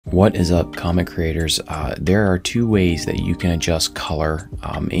What is up, comic creators? There are two ways that you can adjust color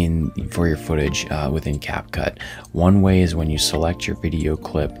for your footage within CapCut. One way is when you select your video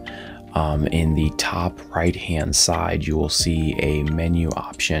clip. In the top right hand side you will see a menu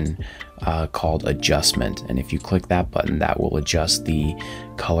option called adjustment, and if you click that button, that will adjust the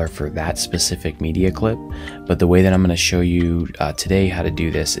color for that specific media clip. But the way that I'm going to show you today how to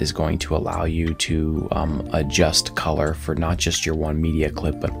do this is going to allow you to adjust color for not just your one media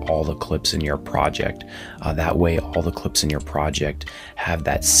clip, but all the clips in your project. That way all the clips in your project have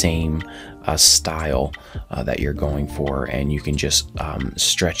that same style that you're going for, and you can just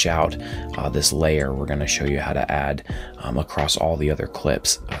stretch out this layer we're going to show you how to add across all the other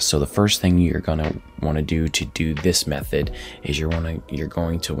clips. So the first thing you're going to want to do this method is you're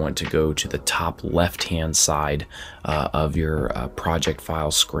going to want to go to the top left hand side of your project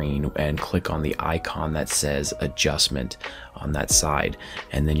file screen and click on the icon that says adjustment on that side,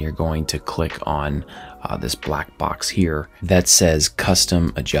 and then you're going to click on this black box here that says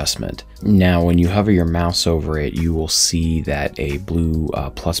custom adjustment. Now when you hover your mouse over it, you will see that a blue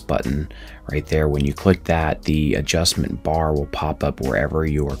plus button right there. When you click that, the adjustment bar will pop up wherever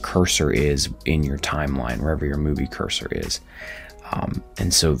your cursor is in your timeline, wherever your movie cursor is.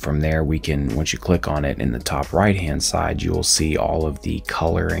 And so from there we can, once you click on it in the top right hand side, you will see all of the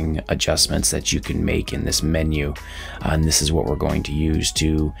coloring adjustments that you can make in this menu, and this is what we're going to use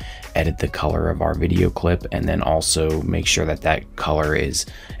to edit the color of our video clip, and then also make sure that that color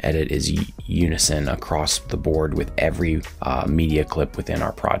edit is unison across the board with every media clip within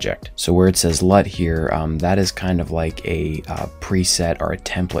our project. So where it says LUT here, that is kind of like a preset or a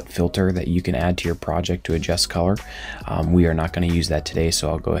template filter that you can add to your project to adjust color. We are not going to use that today, so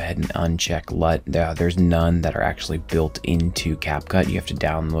I'll go ahead and uncheck LUT. There's none that are actually built into CapCut. You have to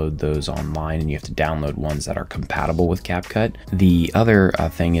download those online, and you have to download ones that are compatible with CapCut. The other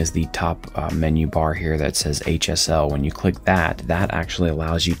thing is the top menu bar here that says HSL. When you click that, that actually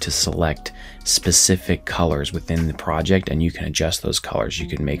allows you to select specific colors within the project, and you can adjust those colors. You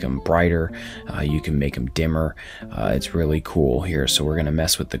can make them brighter, you can make them dimmer. It's really cool here. So we're going to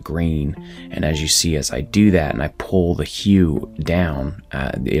mess with the green, and as you see, as I do that and I pull the hue down,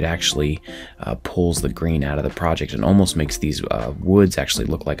 it actually pulls the green out of the project and almost makes these woods actually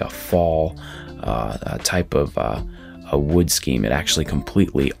look like a fall type of a wood scheme. It actually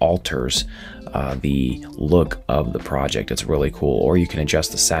completely alters the look of the project. It's really cool. Or you can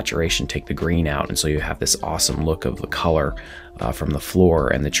adjust the saturation, take the green out, and so you have this awesome look of the color from the floor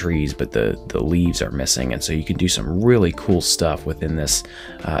and the trees, but the leaves are missing, and so you can do some really cool stuff within this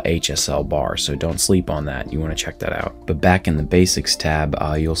HSL bar. So don't sleep on that. You want to check that out. But back in the basics tab,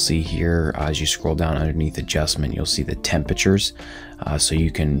 you'll see here as you scroll down underneath adjustment, you'll see the temperatures. So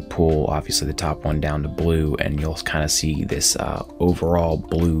you can pull obviously the top one down to blue, and you'll kind of see this overall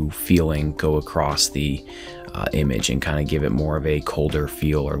blue feeling go across the image and kind of give it more of a colder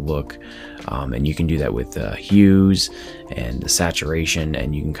feel or look. And you can do that with hues and the saturation,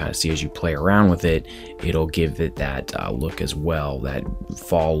 and you can kind of see as you play around with it, it'll give it that look as well, that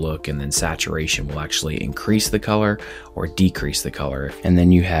fall look. And then saturation will actually increase the color or decrease the color. And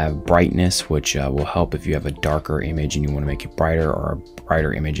then you have brightness, which will help if you have a darker image and you want to make it brighter, or a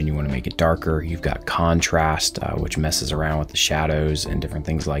brighter image and you want to make it darker. You've got contrast, which messes around with the shadows and different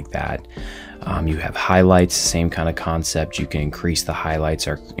things like that. You have highlights, same kind of concept. You can increase the highlights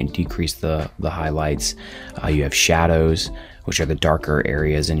or decrease the highlights. You have shadows, which are the darker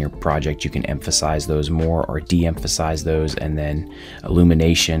areas in your project. You can emphasize those more or de-emphasize those. And then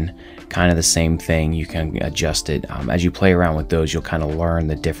illumination, kind of the same thing. You can adjust it. As you play around with those, you'll kind of learn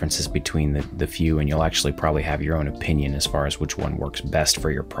the differences between the few, and you'll actually probably have your own opinion as far as which one works best for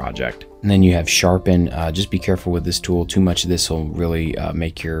your project. And then you have sharpen. Just be careful with this tool. Too much of this will really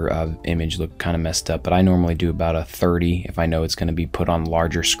make your image look kind of messed up, but I normally do about a 30 if I know it's going to be put on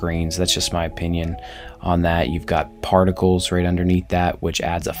larger screens. That's just my opinion on that. You've got particles right underneath that, which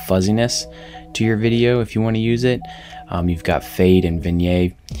adds a fuzziness to your video if you want to use it. You've got fade and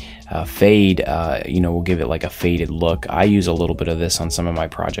vignette. Fade, will give it like a faded look. I use a little bit of this on some of my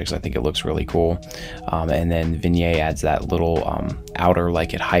projects. I think it looks really cool. And then vignette adds that little outer,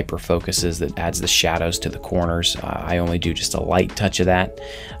 like it hyper focuses, that adds the shadows to the corners. I only do just a light touch of that,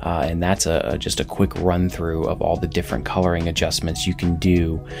 and that's just a quick run through of all the different coloring adjustments you can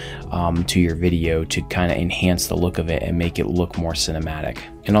do to your video to kind of enhance the look of it and make it look more cinematic.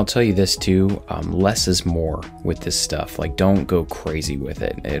 And I'll tell you this too, less is more with this stuff. Like, don't go crazy with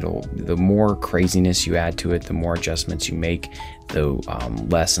it. The more craziness you add to it, the more adjustments you make, the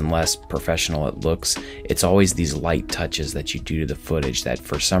less and less professional it looks. It's always these light touches that you do to the footage that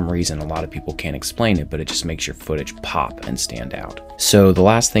for some reason a lot of people can't explain it, but it just makes your footage pop and stand out. So the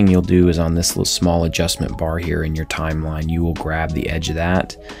last thing you'll do is on this little small adjustment bar here in your timeline, you will grab the edge of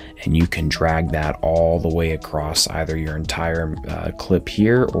that and you can drag that all the way across either your entire clip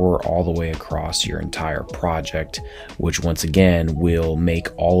here or all the way across your entire project, which once again will make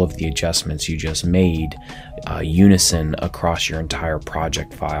all of the adjustments you just made unison across your entire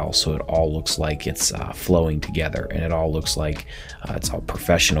project file, so it all looks like it's flowing together, and it all looks like it's all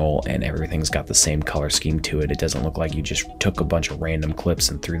professional and everything's got the same color scheme to it. It doesn't look like you just took a bunch of random clips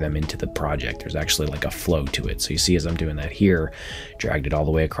and threw them into the project. There's actually like a flow to it. So you see, as I'm doing that here, dragged it all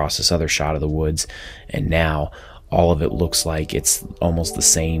the way across this other shot of the woods, and now all of it looks like it's almost the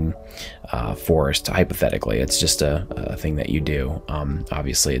same forest. Hypothetically, it's just a thing that you do.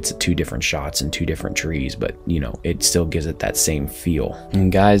 Obviously it's two different shots and two different trees, but you know, it still gives it that same feel.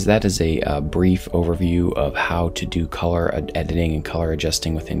 And guys, that is a brief overview of how to do color editing and color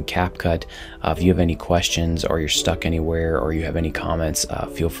adjusting within CapCut. If you have any questions or you're stuck anywhere or you have any comments,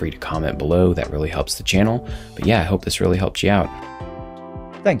 feel free to comment below. That really helps the channel. But yeah, I hope this really helped you out.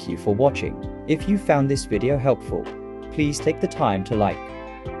 Thank you for watching. If you found this video helpful, please take the time to like,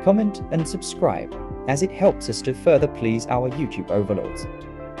 comment and subscribe, as it helps us to further please our YouTube overlords.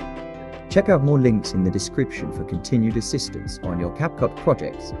 Check out more links in the description for continued assistance on your CapCut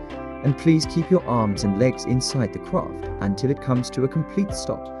projects, and please keep your arms and legs inside the craft until it comes to a complete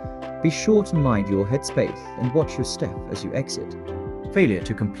stop. Be sure to mind your headspace and watch your step as you exit. Failure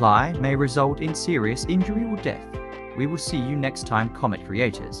to comply may result in serious injury or death. We will see you next time, Comet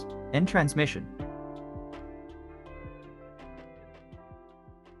creators. End transmission.